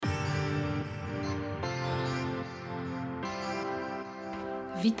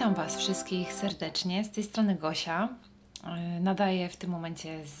Witam Was wszystkich serdecznie, z tej strony Gosia. Nadaję w tym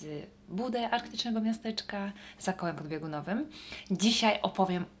momencie z Budy, arktycznego miasteczka, za kołem podbiegunowym. Dzisiaj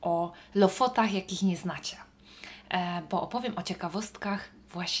opowiem o Lofotach, jakich nie znacie. Bo opowiem o ciekawostkach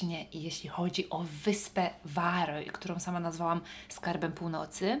właśnie jeśli chodzi o wyspę Værøy, którą sama nazwałam Skarbem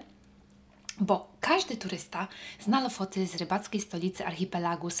Północy. Bo każdy turysta zna Lofoty z rybackiej stolicy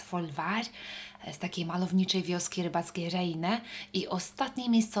archipelagu Svolvær, z takiej malowniczej wioski rybackiej Rejne i ostatniej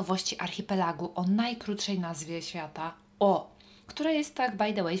miejscowości archipelagu o najkrótszej nazwie świata która jest tak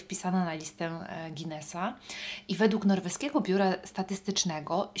by the way wpisana na listę Guinnessa. I według norweskiego biura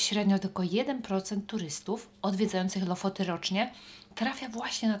statystycznego średnio tylko 1% turystów odwiedzających Lofoty rocznie trafia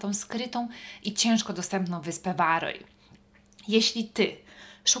właśnie na tą skrytą i ciężko dostępną wyspę Værøy. Jeśli Ty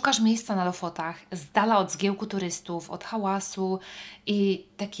szukasz miejsca na Lofotach, z dala od zgiełku turystów, od hałasu i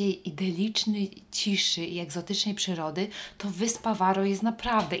takiej idyllicznej ciszy i egzotycznej przyrody, to wyspa Værøy jest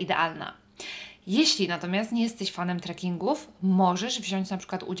naprawdę idealna. Jeśli natomiast nie jesteś fanem trekkingów, możesz wziąć na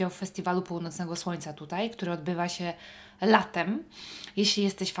przykład udział w Festiwalu Północnego Słońca tutaj, który odbywa się latem. Jeśli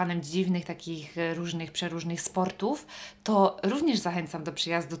jesteś fanem dziwnych, takich przeróżnych sportów, to również zachęcam do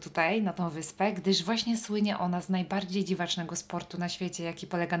przyjazdu tutaj, na tą wyspę, gdyż właśnie słynie ona z najbardziej dziwacznego sportu na świecie, jaki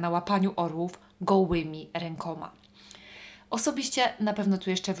polega na łapaniu orłów gołymi rękoma. Osobiście na pewno tu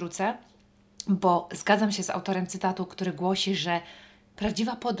jeszcze wrócę, bo zgadzam się z autorem cytatu, który głosi, że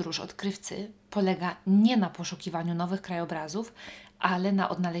prawdziwa podróż odkrywcy polega nie na poszukiwaniu nowych krajobrazów, ale na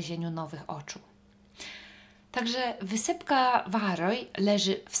odnalezieniu nowych oczu. Także wysepka Værøy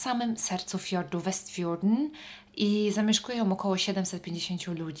leży w samym sercu fiordu Vestfjorden i zamieszkuje ją około 750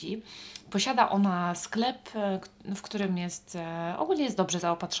 ludzi. Posiada ona sklep, w którym ogólnie jest dobrze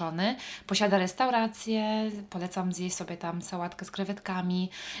zaopatrzony. Posiada restaurację, polecam zjeść sobie tam sałatkę z krewetkami.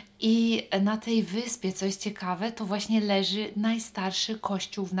 I na tej wyspie, co jest ciekawe, to właśnie leży najstarszy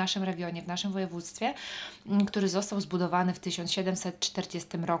kościół w naszym regionie, w naszym województwie, który został zbudowany w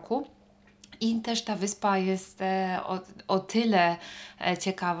 1740 roku. I też ta wyspa jest o tyle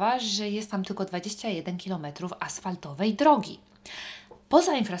ciekawa, że jest tam tylko 21 km asfaltowej drogi.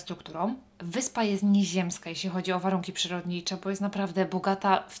 Poza infrastrukturą, wyspa jest nieziemska, jeśli chodzi o warunki przyrodnicze, bo jest naprawdę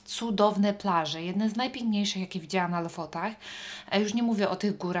bogata w cudowne plaże, jedne z najpiękniejszych, jakie widziałam na Lofotach. Już nie mówię o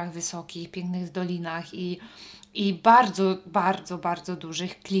tych górach wysokich, pięknych dolinach i bardzo, bardzo, bardzo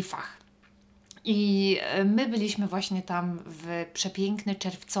dużych klifach. I my byliśmy właśnie tam w przepiękny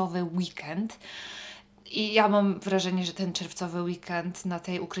czerwcowy weekend i ja mam wrażenie, że ten czerwcowy weekend na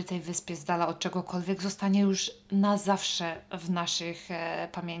tej ukrytej wyspie z dala od czegokolwiek zostanie już na zawsze w naszych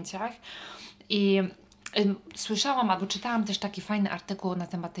pamięciach. I słyszałam albo czytałam też taki fajny artykuł na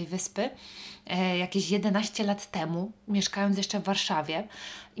temat tej wyspy jakieś 11 lat temu, mieszkając jeszcze w Warszawie,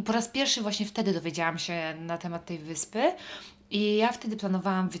 i po raz pierwszy właśnie wtedy dowiedziałam się na temat tej wyspy i ja wtedy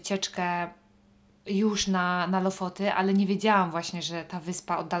planowałam wycieczkę już na Lofoty, ale nie wiedziałam właśnie, że ta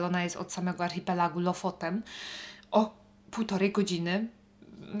wyspa oddalona jest od samego archipelagu Lofotem o 1,5 godziny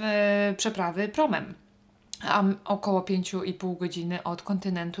przeprawy promem, a około 5,5 godziny od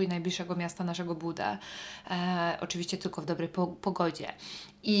kontynentu i najbliższego miasta naszego Budę. Oczywiście tylko w dobrej pogodzie.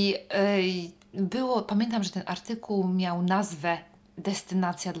 I pamiętam, że ten artykuł miał nazwę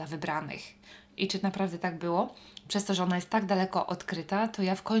Destynacja dla wybranych. I czy naprawdę tak było? Przez to, że ona jest tak daleko odkryta, to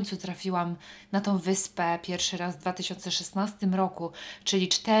ja w końcu trafiłam na tą wyspę pierwszy raz w 2016 roku, czyli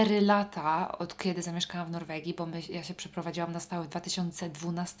 4 lata od kiedy zamieszkałam w Norwegii, bo ja się przeprowadziłam na stałe w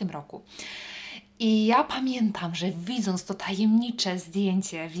 2012 roku. I ja pamiętam, że widząc to tajemnicze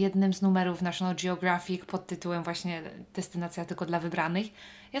zdjęcie w jednym z numerów National Geographic pod tytułem właśnie Destynacja tylko dla wybranych,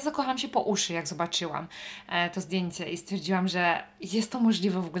 ja zakochałam się po uszy, jak zobaczyłam to zdjęcie i stwierdziłam, że jest to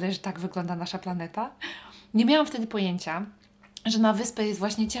możliwe w ogóle, że tak wygląda nasza planeta. Nie miałam wtedy pojęcia, że na wyspę jest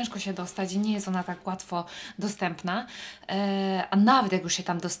właśnie ciężko się dostać i nie jest ona tak łatwo dostępna, a nawet jak już się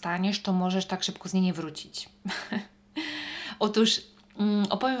tam dostaniesz, to możesz tak szybko z niej nie wrócić. Otóż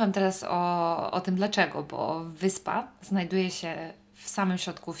opowiem Wam teraz o tym dlaczego, bo wyspa znajduje się w samym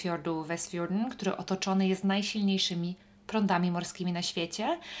środku fiordu Vestfjorden, który otoczony jest najsilniejszymi prądami morskimi na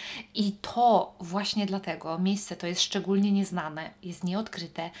świecie i to właśnie dlatego miejsce to jest szczególnie nieznane, jest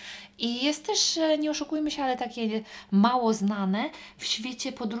nieodkryte i jest też, nie oszukujmy się, ale takie mało znane w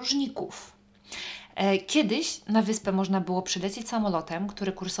świecie podróżników. Kiedyś na wyspę można było przylecieć samolotem,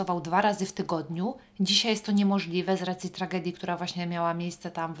 który kursował 2 razy w tygodniu. Dzisiaj jest to niemożliwe z racji tragedii, która właśnie miała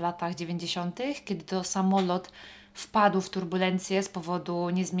miejsce tam w latach 90., kiedy to samolot wpadł w turbulencję z powodu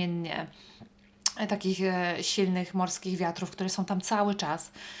niezmiennie takich silnych morskich wiatrów, które są tam cały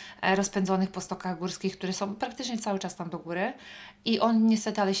czas, rozpędzonych po stokach górskich, które są praktycznie cały czas tam do góry. I on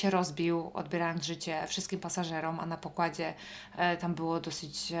niestety ale się rozbił, odbierając życie wszystkim pasażerom, a na pokładzie tam było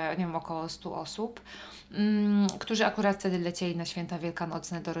dosyć, nie wiem, około 100 osób, którzy akurat wtedy lecieli na święta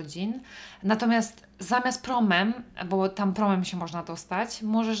wielkanocne do rodzin. Natomiast zamiast promem, bo tam promem się można dostać,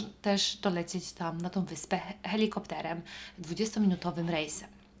 możesz też dolecieć tam na tą wyspę helikopterem, 20-minutowym rejsem.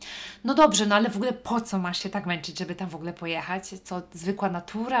 No dobrze, no ale w ogóle po co masz się tak męczyć, żeby tam w ogóle pojechać? Co, zwykła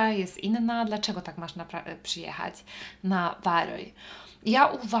natura jest inna? Dlaczego tak masz przyjechać na Værøy? Ja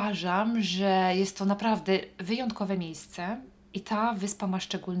uważam, że jest to naprawdę wyjątkowe miejsce i ta wyspa ma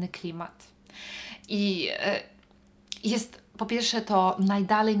szczególny klimat. I jest po pierwsze to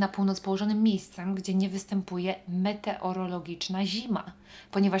najdalej na północ położonym miejscem, gdzie nie występuje meteorologiczna zima,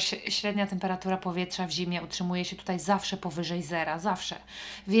 ponieważ średnia temperatura powietrza w zimie utrzymuje się tutaj zawsze powyżej zera, zawsze.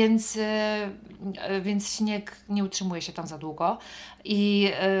 Więc śnieg nie utrzymuje się tam za długo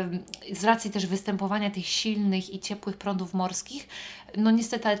i z racji też występowania tych silnych i ciepłych prądów morskich, no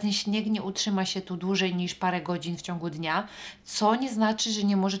niestety, ale ten śnieg nie utrzyma się tu dłużej niż parę godzin w ciągu dnia, co nie znaczy, że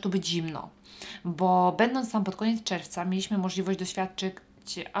nie może tu być zimno. Bo będąc tam pod koniec czerwca mieliśmy możliwość doświadczyć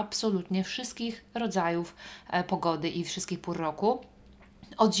absolutnie wszystkich rodzajów pogody i wszystkich pór roku.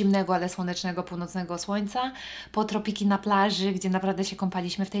 Od zimnego, ale słonecznego, północnego słońca, po tropiki na plaży, gdzie naprawdę się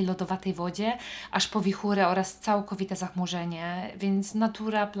kąpaliśmy w tej lodowatej wodzie, aż po wichury oraz całkowite zachmurzenie, więc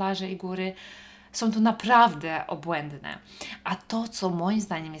natura, plaże i góry są tu naprawdę obłędne. A to, co moim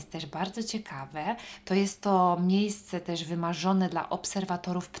zdaniem jest też bardzo ciekawe, to jest to miejsce też wymarzone dla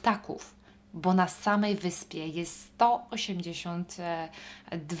obserwatorów ptaków, bo na samej wyspie jest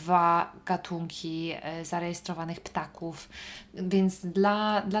 182 gatunki zarejestrowanych ptaków, więc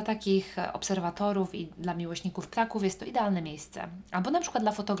dla takich obserwatorów i dla miłośników ptaków jest to idealne miejsce. Albo na przykład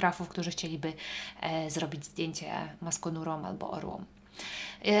dla fotografów, którzy chcieliby zrobić zdjęcie maskonurom albo orłom.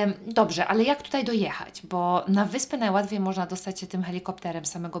 Dobrze, ale jak tutaj dojechać? Bo na wyspę najłatwiej można dostać się tym helikopterem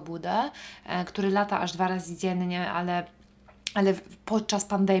samego Budę, który lata aż 2 razy dziennie, ale podczas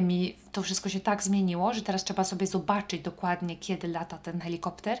pandemii to wszystko się tak zmieniło, że teraz trzeba sobie zobaczyć dokładnie, kiedy lata ten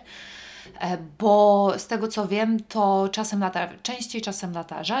helikopter, bo z tego co wiem, to czasem lata częściej, czasem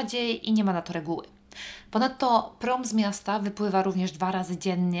lata rzadziej i nie ma na to reguły. Ponadto prom z miasta wypływa również 2 razy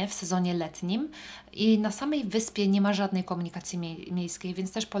dziennie w sezonie letnim i na samej wyspie nie ma żadnej komunikacji miejskiej,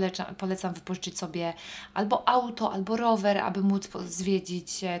 więc też polecam wypożyczyć sobie albo auto, albo rower, aby móc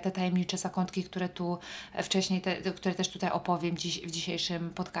zwiedzić te tajemnicze zakątki, które tu wcześniej, które też tutaj opowiem w dzisiejszym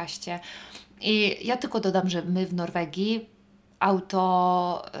podcaście. I ja tylko dodam, że my w Norwegii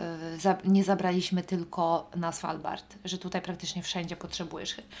auto nie zabraliśmy tylko na Svalbard, że tutaj praktycznie wszędzie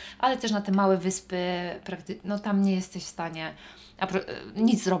potrzebujesz, ale też na te małe wyspy, no tam nie jesteś w stanie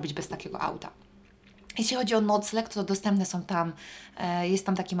nic zrobić bez takiego auta. Jeśli chodzi o nocleg, to dostępne są tam, jest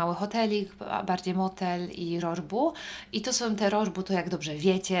tam taki mały hotelik, bardziej motel i rożbu. I to są te rożbu, to jak dobrze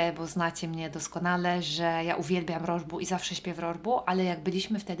wiecie, bo znacie mnie doskonale, że ja uwielbiam rożbu i zawsze śpię w rożbu, ale jak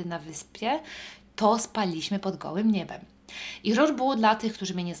byliśmy wtedy na wyspie, to spaliśmy pod gołym niebem. I rożbu, dla tych,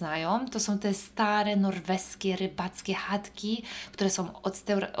 którzy mnie nie znają, to są te stare norweskie rybackie chatki, które są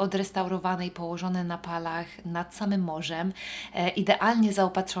odrestaurowane i położone na palach nad samym morzem, idealnie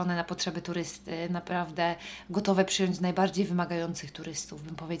zaopatrzone na potrzeby turysty, naprawdę gotowe przyjąć najbardziej wymagających turystów,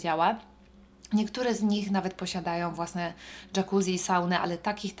 bym powiedziała. Niektóre z nich nawet posiadają własne jacuzzi i saunę, ale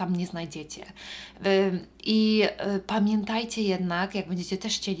takich tam nie znajdziecie. I pamiętajcie jednak, jak będziecie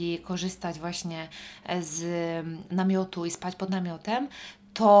też chcieli korzystać właśnie z namiotu i spać pod namiotem,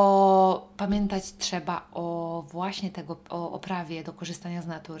 to pamiętać trzeba o właśnie o prawie do korzystania z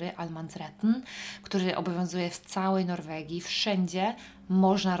natury, allemansretten, który obowiązuje w całej Norwegii. Wszędzie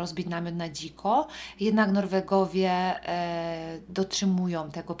można rozbić namiot na dziko, jednak Norwegowie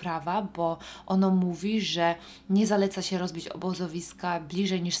dotrzymują tego prawa, bo ono mówi, że nie zaleca się rozbić obozowiska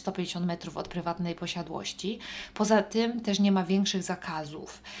bliżej niż 150 metrów od prywatnej posiadłości. Poza tym też nie ma większych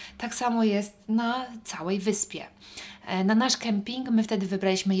zakazów. Tak samo jest na całej wyspie. Na nasz kemping my wtedy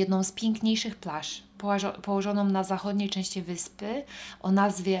wybraliśmy jedną z piękniejszych plaż, położoną na zachodniej części wyspy o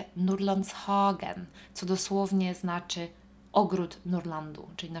nazwie Nordlandshagen, co dosłownie znaczy ogród Nordlandu,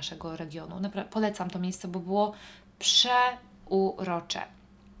 czyli naszego regionu. Polecam to miejsce, bo było przeurocze.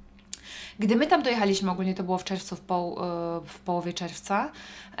 Gdy my tam dojechaliśmy, ogólnie to było w czerwcu, w połowie czerwca,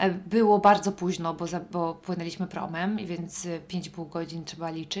 było bardzo późno, bo płynęliśmy promem, więc 5,5 godzin trzeba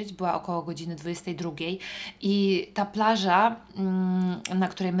liczyć, była około godziny 22 i ta plaża, na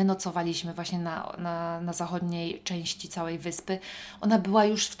której my nocowaliśmy właśnie na zachodniej części całej wyspy, ona była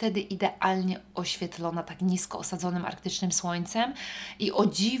już wtedy idealnie oświetlona tak nisko osadzonym arktycznym słońcem i o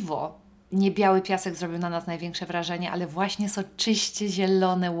dziwo nie biały piasek zrobił na nas największe wrażenie, ale właśnie soczyście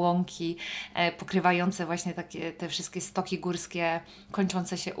zielone łąki pokrywające właśnie te wszystkie stoki górskie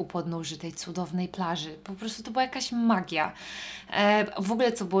kończące się u podnóży tej cudownej plaży. Po prostu to była jakaś magia. W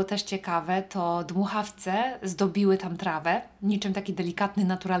ogóle co było też ciekawe, to dmuchawce zdobiły tam trawę, niczym taki delikatny,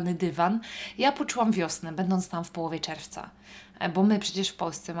 naturalny dywan. Ja poczułam wiosnę, będąc tam w połowie czerwca. Bo my przecież w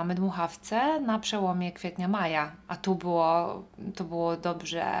Polsce mamy dmuchawce na przełomie kwietnia-maja, a to było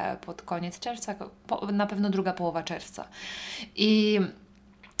dobrze pod koniec czerwca, na pewno druga połowa czerwca. I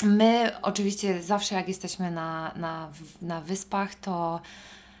my oczywiście zawsze jak jesteśmy na wyspach, to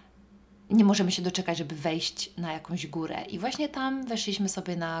nie możemy się doczekać, żeby wejść na jakąś górę. I właśnie tam weszliśmy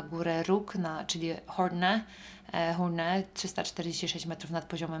sobie na górę Róg, czyli Horne, 346 metrów nad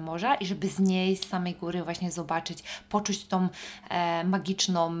poziomem morza i żeby z niej, z samej góry właśnie zobaczyć, poczuć tą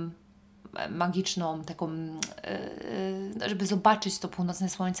magiczną taką, żeby zobaczyć to północne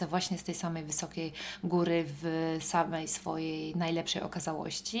słońce właśnie z tej samej wysokiej góry w samej swojej najlepszej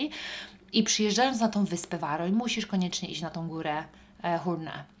okazałości. I przyjeżdżając na tą wyspę Værøy, musisz koniecznie iść na tą górę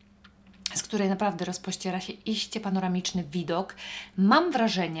Horne, z której naprawdę rozpościera się iście panoramiczny widok. Mam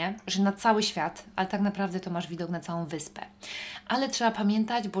wrażenie, że na cały świat, ale tak naprawdę to masz widok na całą wyspę. Ale trzeba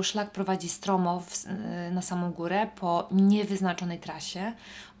pamiętać, bo szlak prowadzi stromo na samą górę po niewyznaczonej trasie.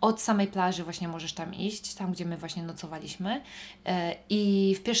 Od samej plaży właśnie możesz tam iść, tam gdzie my właśnie nocowaliśmy.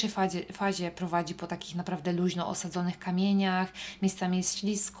 I w pierwszej fazie prowadzi po takich naprawdę luźno osadzonych kamieniach. Miejscami jest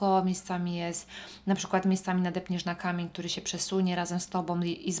ślisko, miejscami nadepniesz na kamień, który się przesunie razem z Tobą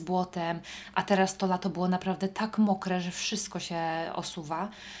i z błotem. A teraz to lato było naprawdę tak mokre, że wszystko się osuwa,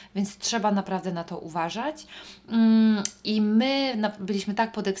 więc trzeba naprawdę na to uważać. I my byliśmy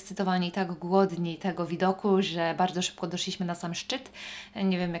tak podekscytowani i tak głodni tego widoku, że bardzo szybko doszliśmy na sam szczyt.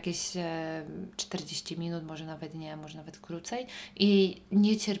 Nie wiem, jakieś 40 minut, może nawet krócej. I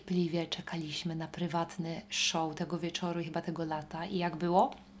niecierpliwie czekaliśmy na prywatny show tego wieczoru i chyba tego lata. I jak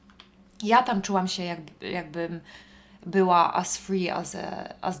było? Ja tam czułam się jakbym była as free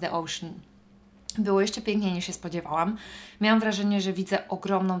as the ocean. Było jeszcze piękniej niż się spodziewałam. Miałam wrażenie, że widzę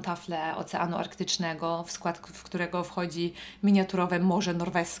ogromną taflę Oceanu Arktycznego, w skład którego wchodzi miniaturowe Morze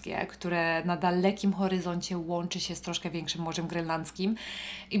Norweskie, które na dalekim horyzoncie łączy się z troszkę większym Morzem Grenlandzkim.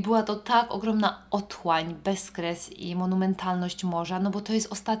 I była to tak ogromna otchłań, bezkres i monumentalność morza, no bo to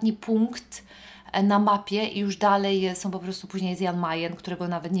jest ostatni punkt na mapie i już dalej są po prostu później jest Jan Mayen, którego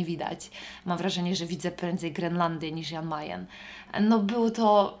nawet nie widać. Mam wrażenie, że widzę prędzej Grenlandię niż Jan Mayen. No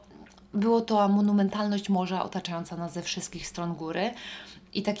było to monumentalność morza otaczająca nas ze wszystkich stron góry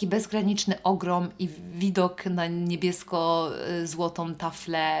i taki bezgraniczny ogrom i widok na niebiesko-złotą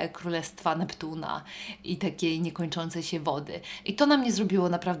taflę Królestwa Neptuna i takiej niekończącej się wody. I to na mnie zrobiło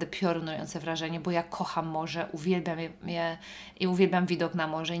naprawdę piorunujące wrażenie, bo ja kocham morze, uwielbiam je i uwielbiam widok na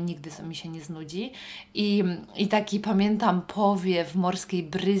morze i nigdy to mi się nie znudzi. I taki pamiętam powiew morskiej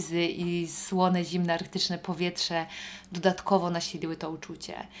bryzy i słone, zimne, arktyczne powietrze dodatkowo nasiliły to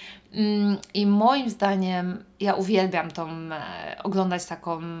uczucie. I moim zdaniem ja uwielbiam oglądać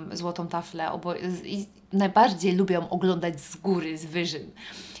taką złotą taflę i najbardziej lubię ją oglądać z góry, z wyżyn.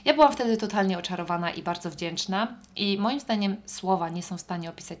 Ja byłam wtedy totalnie oczarowana i bardzo wdzięczna i moim zdaniem słowa nie są w stanie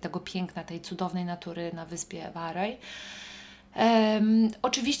opisać tego piękna, tej cudownej natury na wyspie Værøy.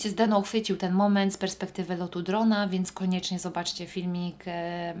 Oczywiście Zdeno uchwycił ten moment z perspektywy lotu drona, więc koniecznie zobaczcie filmik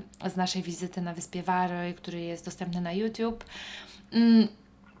z naszej wizyty na wyspie Værøy, który jest dostępny na YouTube.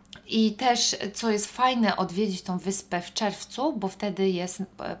 I też, co jest fajne, odwiedzić tą wyspę w czerwcu, bo wtedy jest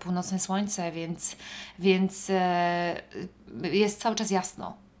północne słońce, więc jest cały czas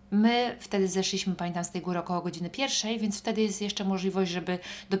jasno. My wtedy zeszliśmy, pamiętam, z tej góry około godziny 1, więc wtedy jest jeszcze możliwość, żeby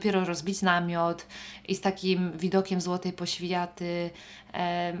dopiero rozbić namiot i z takim widokiem złotej poświaty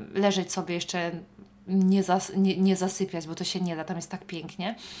leżeć sobie jeszcze, nie zasypiać, bo to się nie da, tam jest tak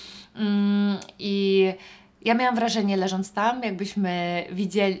pięknie. I ja miałam wrażenie, leżąc tam, jakbyśmy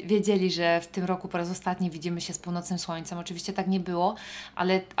wiedzieli, że w tym roku po raz ostatni widzimy się z północnym słońcem. Oczywiście tak nie było,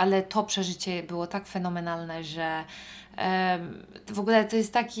 ale to przeżycie było tak fenomenalne, że w ogóle to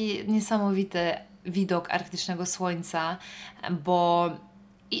jest taki niesamowity widok arktycznego słońca, bo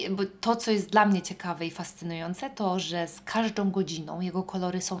to, co jest dla mnie ciekawe i fascynujące, to, że z każdą godziną jego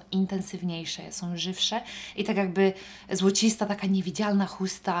kolory są intensywniejsze, są żywsze i tak jakby złocista, taka niewidzialna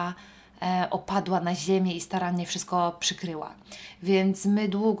chusta opadła na ziemię i starannie wszystko przykryła. Więc my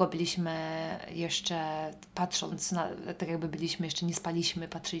długo byliśmy jeszcze patrząc, tak jakby byliśmy, jeszcze nie spaliśmy,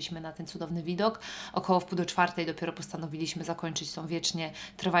 patrzyliśmy na ten cudowny widok. Około 3:30 dopiero postanowiliśmy zakończyć tą wiecznie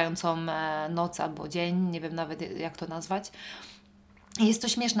trwającą noc albo dzień, nie wiem nawet jak to nazwać. I jest to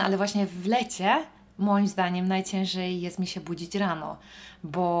śmieszne, ale właśnie w lecie moim zdaniem najciężej jest mi się budzić rano,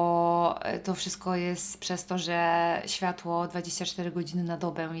 bo to wszystko jest przez to, że światło 24 godziny na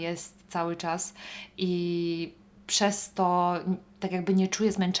dobę jest cały czas i przez to tak jakby nie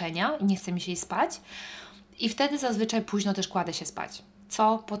czuję zmęczenia, nie chce mi się iść spać i wtedy zazwyczaj późno też kładę się spać,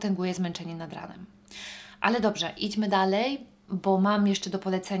 co potęguje zmęczenie nad ranem. Ale dobrze, idźmy dalej, bo mam jeszcze do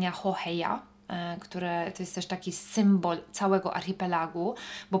polecenia Hoheja, które to jest też taki symbol całego archipelagu,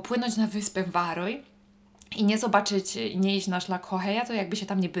 bo płynąć na wyspę Værøy i nie zobaczyć, nie iść na szlak Hoheja, to jakby się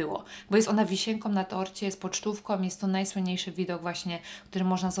tam nie było, bo jest ona wisienką na torcie, jest pocztówką, jest to najsłynniejszy widok właśnie, który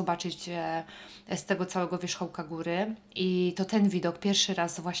można zobaczyć z tego całego wierzchołka góry i to ten widok pierwszy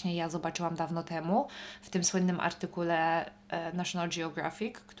raz właśnie ja zobaczyłam dawno temu w tym słynnym artykule National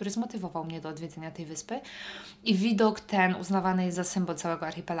Geographic, który zmotywował mnie do odwiedzenia tej wyspy i widok ten uznawany jest za symbol całego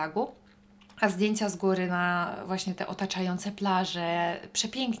archipelagu. A zdjęcia z góry na właśnie te otaczające plaże,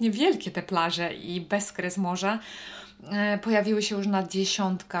 przepięknie wielkie te plaże i bezkres morza, pojawiły się już na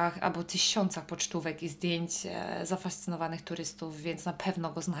dziesiątkach albo tysiącach pocztówek i zdjęć zafascynowanych turystów, więc na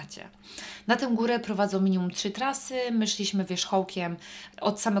pewno go znacie. Na tę górę prowadzą minimum 3 trasy. My szliśmy wierzchołkiem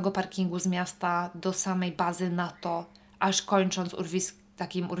od samego parkingu z miasta do samej bazy NATO, aż kończąc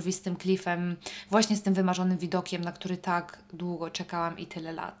takim urwistym klifem, właśnie z tym wymarzonym widokiem, na który tak długo czekałam i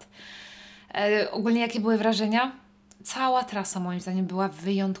tyle lat. Ogólnie jakie były wrażenia? Cała trasa moim zdaniem była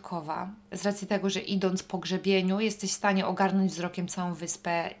wyjątkowa, z racji tego, że idąc po grzebieniu jesteś w stanie ogarnąć wzrokiem całą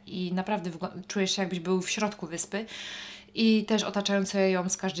wyspę i naprawdę czujesz się jakbyś był w środku wyspy i też otaczające ją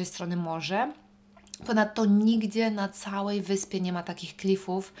z każdej strony morze. Ponadto nigdzie na całej wyspie nie ma takich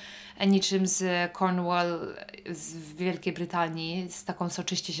klifów, niczym z Cornwall w Wielkiej Brytanii, z taką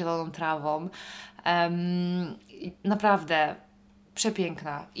soczyście zieloną trawą. Naprawdę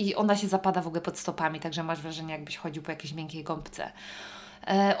przepiękna i ona się zapada w ogóle pod stopami, także masz wrażenie, jakbyś chodził po jakiejś miękkiej gąbce.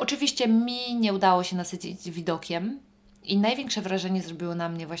 Oczywiście mi nie udało się nasycić widokiem i największe wrażenie zrobiło na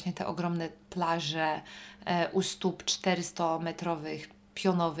mnie właśnie te ogromne plaże u stóp 400-metrowych,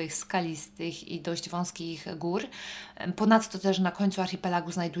 pionowych, skalistych i dość wąskich gór. Ponadto też na końcu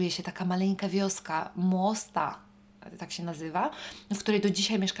archipelagu znajduje się taka maleńka wioska, Mosta, tak się nazywa, w której do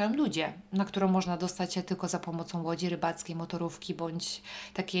dzisiaj mieszkają ludzie, na którą można dostać się tylko za pomocą łodzi rybackiej, motorówki bądź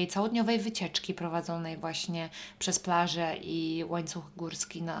takiej całodniowej wycieczki prowadzonej właśnie przez plażę i łańcuch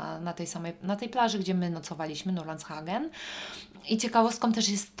górski na tej plaży, gdzie my nocowaliśmy, Norlandshagen. I ciekawostką też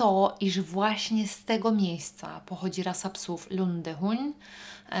jest to, iż właśnie z tego miejsca pochodzi rasa psów Lundehund,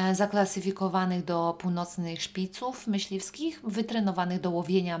 zaklasyfikowanych do północnych szpiców myśliwskich, wytrenowanych do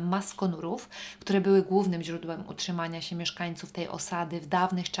łowienia maskonurów, które były głównym źródłem utrzymania się mieszkańców tej osady w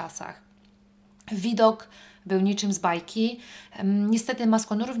dawnych czasach. Widok był niczym z bajki. Niestety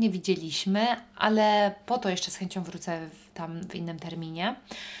maskonurów nie widzieliśmy, ale po to jeszcze z chęcią wrócę tam w innym terminie.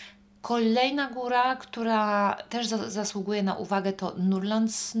 Kolejna góra, która też zasługuje na uwagę, to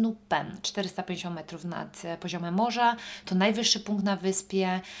Norrlandssnupen, 450 metrów nad poziomem morza. To najwyższy punkt na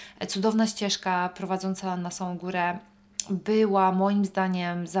wyspie. Cudowna ścieżka prowadząca na samą górę była moim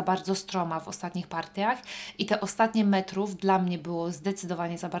zdaniem za bardzo stroma w ostatnich partiach i te ostatnie metrów dla mnie było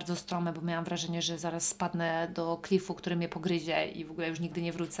zdecydowanie za bardzo strome, bo miałam wrażenie, że zaraz spadnę do klifu, który mnie pogryzie i w ogóle już nigdy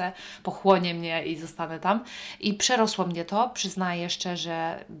nie wrócę, pochłonie mnie i zostanę tam. I przerosło mnie to, przyznaję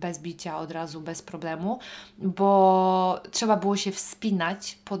szczerze, bez bicia od razu, bez problemu, bo trzeba było się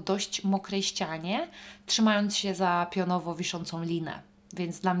wspinać po dość mokrej ścianie, trzymając się za pionowo wiszącą linę.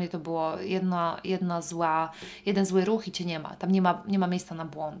 Więc dla mnie to było jeden zły ruch i Cię nie ma. Tam nie ma miejsca na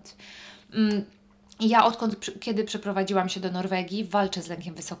błąd. Ja kiedy przeprowadziłam się do Norwegii, walczę z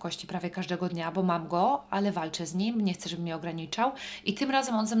lękiem wysokości prawie każdego dnia, bo mam go, ale walczę z nim, nie chcę, żeby mnie ograniczał. I tym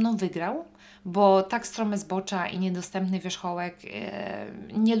razem on ze mną wygrał, bo tak strome zbocza i niedostępny wierzchołek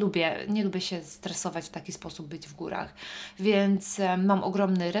nie lubię się stresować w taki sposób, być w górach. Więc mam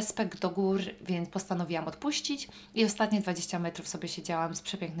ogromny respekt do gór, więc postanowiłam odpuścić i ostatnie 20 metrów sobie siedziałam z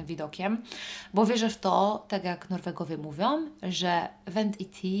przepięknym widokiem, bo wierzę w to, tak jak Norwegowie mówią, że vent i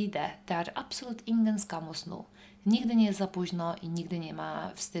tide, det är absolut ingen skam å snu. Nigdy nie jest za późno i nigdy nie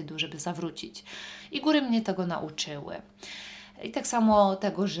ma wstydu, żeby zawrócić. I góry mnie tego nauczyły. I tak samo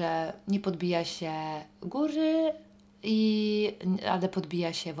tego, że nie podbija się góry, ale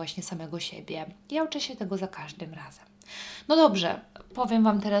podbija się właśnie samego siebie. Ja uczę się tego za każdym razem. No dobrze, powiem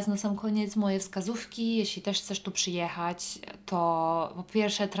Wam teraz na sam koniec moje wskazówki. Jeśli też chcesz tu przyjechać, to po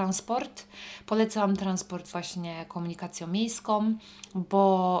pierwsze transport. Polecam transport właśnie komunikacją miejską,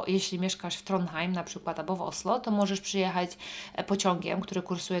 bo jeśli mieszkasz w Trondheim na przykład albo w Oslo, to możesz przyjechać pociągiem, który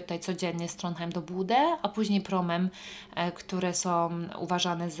kursuje tutaj codziennie z Trondheim do Budę, a później promem, które są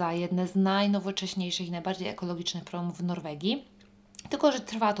uważane za jedne z najnowocześniejszych i najbardziej ekologicznych promów w Norwegii. tylko że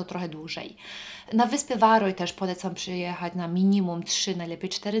trwa to trochę dłużej. Na wyspę Værøy też polecam przyjechać na minimum 3, najlepiej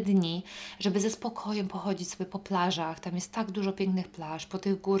 4 dni, żeby ze spokojem pochodzić sobie po plażach. Tam jest tak dużo pięknych plaż, po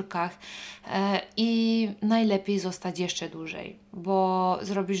tych górkach i najlepiej zostać jeszcze dłużej, bo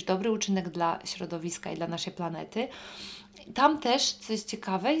zrobisz dobry uczynek dla środowiska i dla naszej planety. Tam też, co jest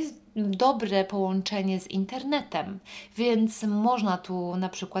ciekawe, jest dobre połączenie z internetem, więc można tu na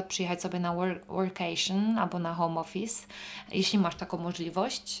przykład przyjechać sobie na workation albo na home office. Jeśli masz taką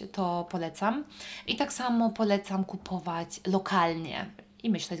możliwość, to polecam. I tak samo polecam kupować lokalnie i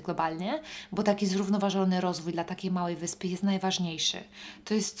myśleć globalnie, bo taki zrównoważony rozwój dla takiej małej wyspy jest najważniejszy.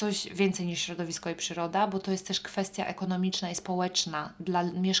 To jest coś więcej niż środowisko i przyroda, bo to jest też kwestia ekonomiczna i społeczna dla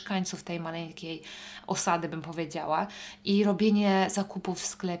mieszkańców tej maleńkiej osady, bym powiedziała. I robienie zakupów w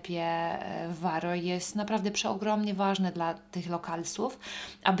sklepie w Værøy jest naprawdę przeogromnie ważne dla tych lokalsów,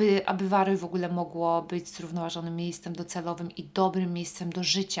 aby Værøy w ogóle mogło być zrównoważonym miejscem docelowym i dobrym miejscem do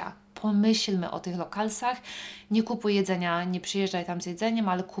życia. Pomyślmy o tych lokalsach, nie kupuj jedzenia, nie przyjeżdżaj tam z jedzeniem,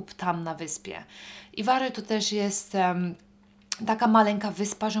 ale kup tam na wyspie. I Værøy to też jest taka maleńka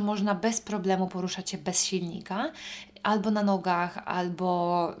wyspa, że można bez problemu poruszać się bez silnika, albo na nogach,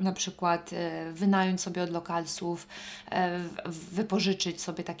 albo na przykład wynająć sobie od lokalsów, wypożyczyć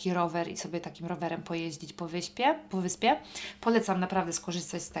sobie taki rower i sobie takim rowerem pojeździć po wyspie. Polecam naprawdę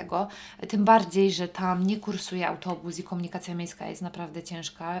skorzystać z tego, tym bardziej, że tam nie kursuje autobus i komunikacja miejska jest naprawdę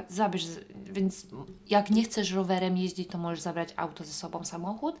ciężka. Więc jak nie chcesz rowerem jeździć, to możesz zabrać auto ze sobą,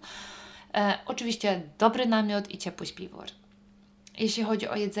 samochód. Oczywiście dobry namiot i ciepły śpiwór. Jeśli chodzi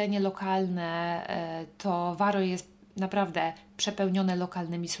o jedzenie lokalne, to Værøy jest naprawdę przepełnione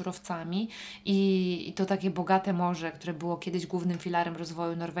lokalnymi surowcami i to takie bogate morze, które było kiedyś głównym filarem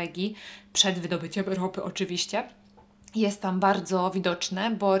rozwoju Norwegii, przed wydobyciem ropy oczywiście. Jest tam bardzo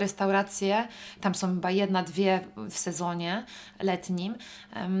widoczne, bo restauracje, tam są chyba 1, 2 w sezonie letnim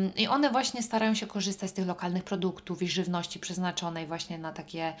i one właśnie starają się korzystać z tych lokalnych produktów i żywności przeznaczonej właśnie na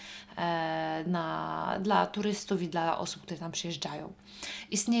takie dla turystów i dla osób, które tam przyjeżdżają.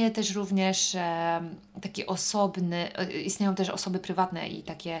 Istnieje też również istnieją też osoby prywatne i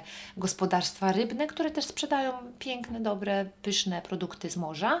takie gospodarstwa rybne, które też sprzedają piękne, dobre, pyszne produkty z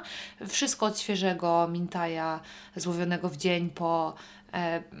morza. Wszystko od świeżego mintaja złowionego w dzień po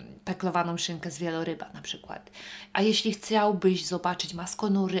peklowaną szynkę z wieloryba na przykład. A jeśli chciałbyś zobaczyć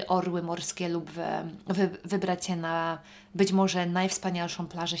maskonury, orły morskie lub wybrać się na być może najwspanialszą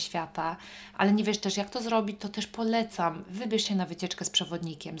plażę świata, ale nie wiesz też jak to zrobić, to też polecam. Wybierz się na wycieczkę z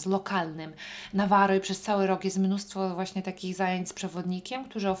przewodnikiem, z lokalnym. Na Værøy przez cały rok jest mnóstwo właśnie takich zajęć z przewodnikiem,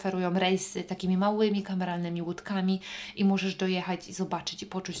 którzy oferują rejsy takimi małymi kameralnymi łódkami i możesz dojechać i zobaczyć i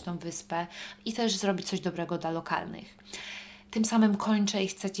poczuć tą wyspę i też zrobić coś dobrego dla lokalnych. Tym samym kończę i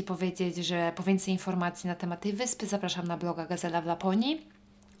chcę Ci powiedzieć, że po więcej informacji na temat tej wyspy zapraszam na bloga Gazela w Laponii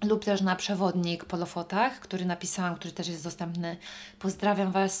lub też na przewodnik po Lofotach, który napisałam, który też jest dostępny.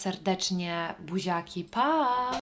 Pozdrawiam Was serdecznie, buziaki, pa!